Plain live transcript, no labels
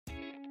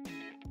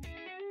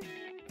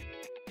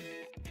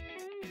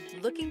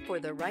Looking for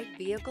the right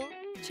vehicle?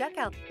 Check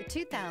out the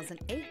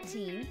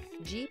 2018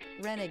 Jeep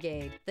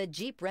Renegade. The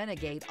Jeep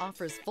Renegade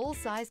offers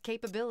full-size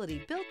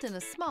capability built in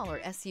a smaller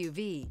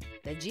SUV.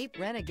 The Jeep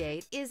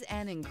Renegade is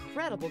an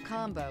incredible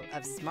combo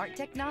of smart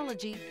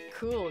technology,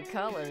 cool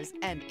colors,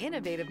 and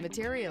innovative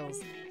materials.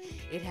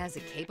 It has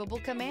a capable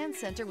command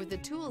center with the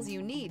tools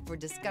you need for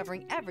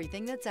discovering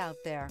everything that's out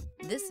there.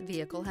 This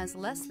vehicle has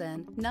less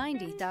than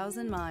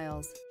 90,000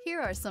 miles.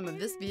 Here are some of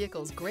this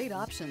vehicle's great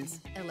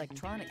options: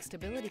 electronic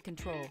stability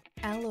control,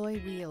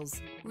 alloy wheels,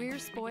 rear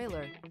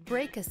spoiler,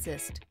 brake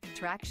assist,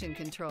 traction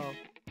control,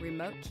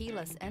 remote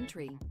keyless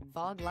entry,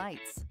 fog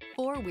lights,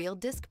 four-wheel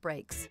disc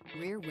brakes,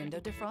 rear window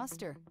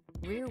defroster,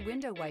 rear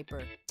window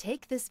wiper.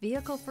 Take this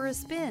vehicle for a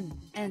spin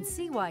and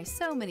see why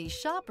so many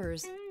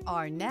shoppers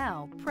are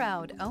now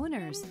proud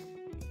owners.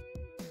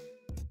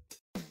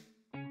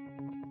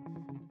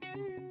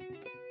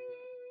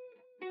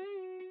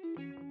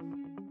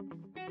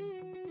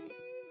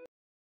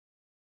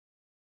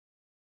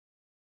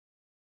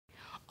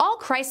 All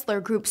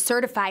Chrysler Group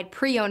certified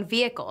pre-owned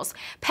vehicles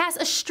pass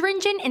a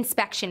stringent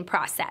inspection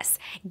process,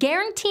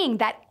 guaranteeing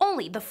that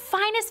only the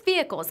finest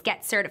vehicles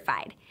get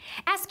certified.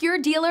 Ask your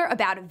dealer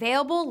about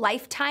available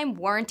lifetime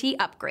warranty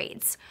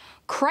upgrades.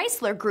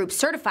 Chrysler Group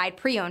certified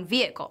pre-owned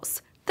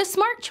vehicles, the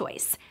smart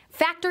choice,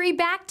 factory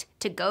backed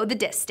to go the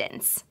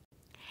distance.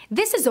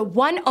 This is a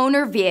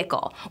one-owner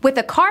vehicle with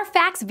a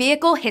Carfax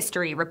Vehicle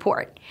History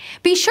Report.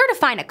 Be sure to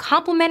find a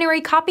complimentary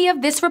copy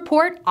of this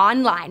report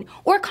online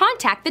or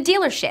contact the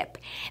dealership.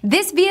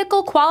 This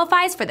vehicle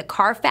qualifies for the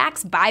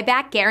Carfax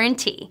Buyback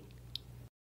Guarantee.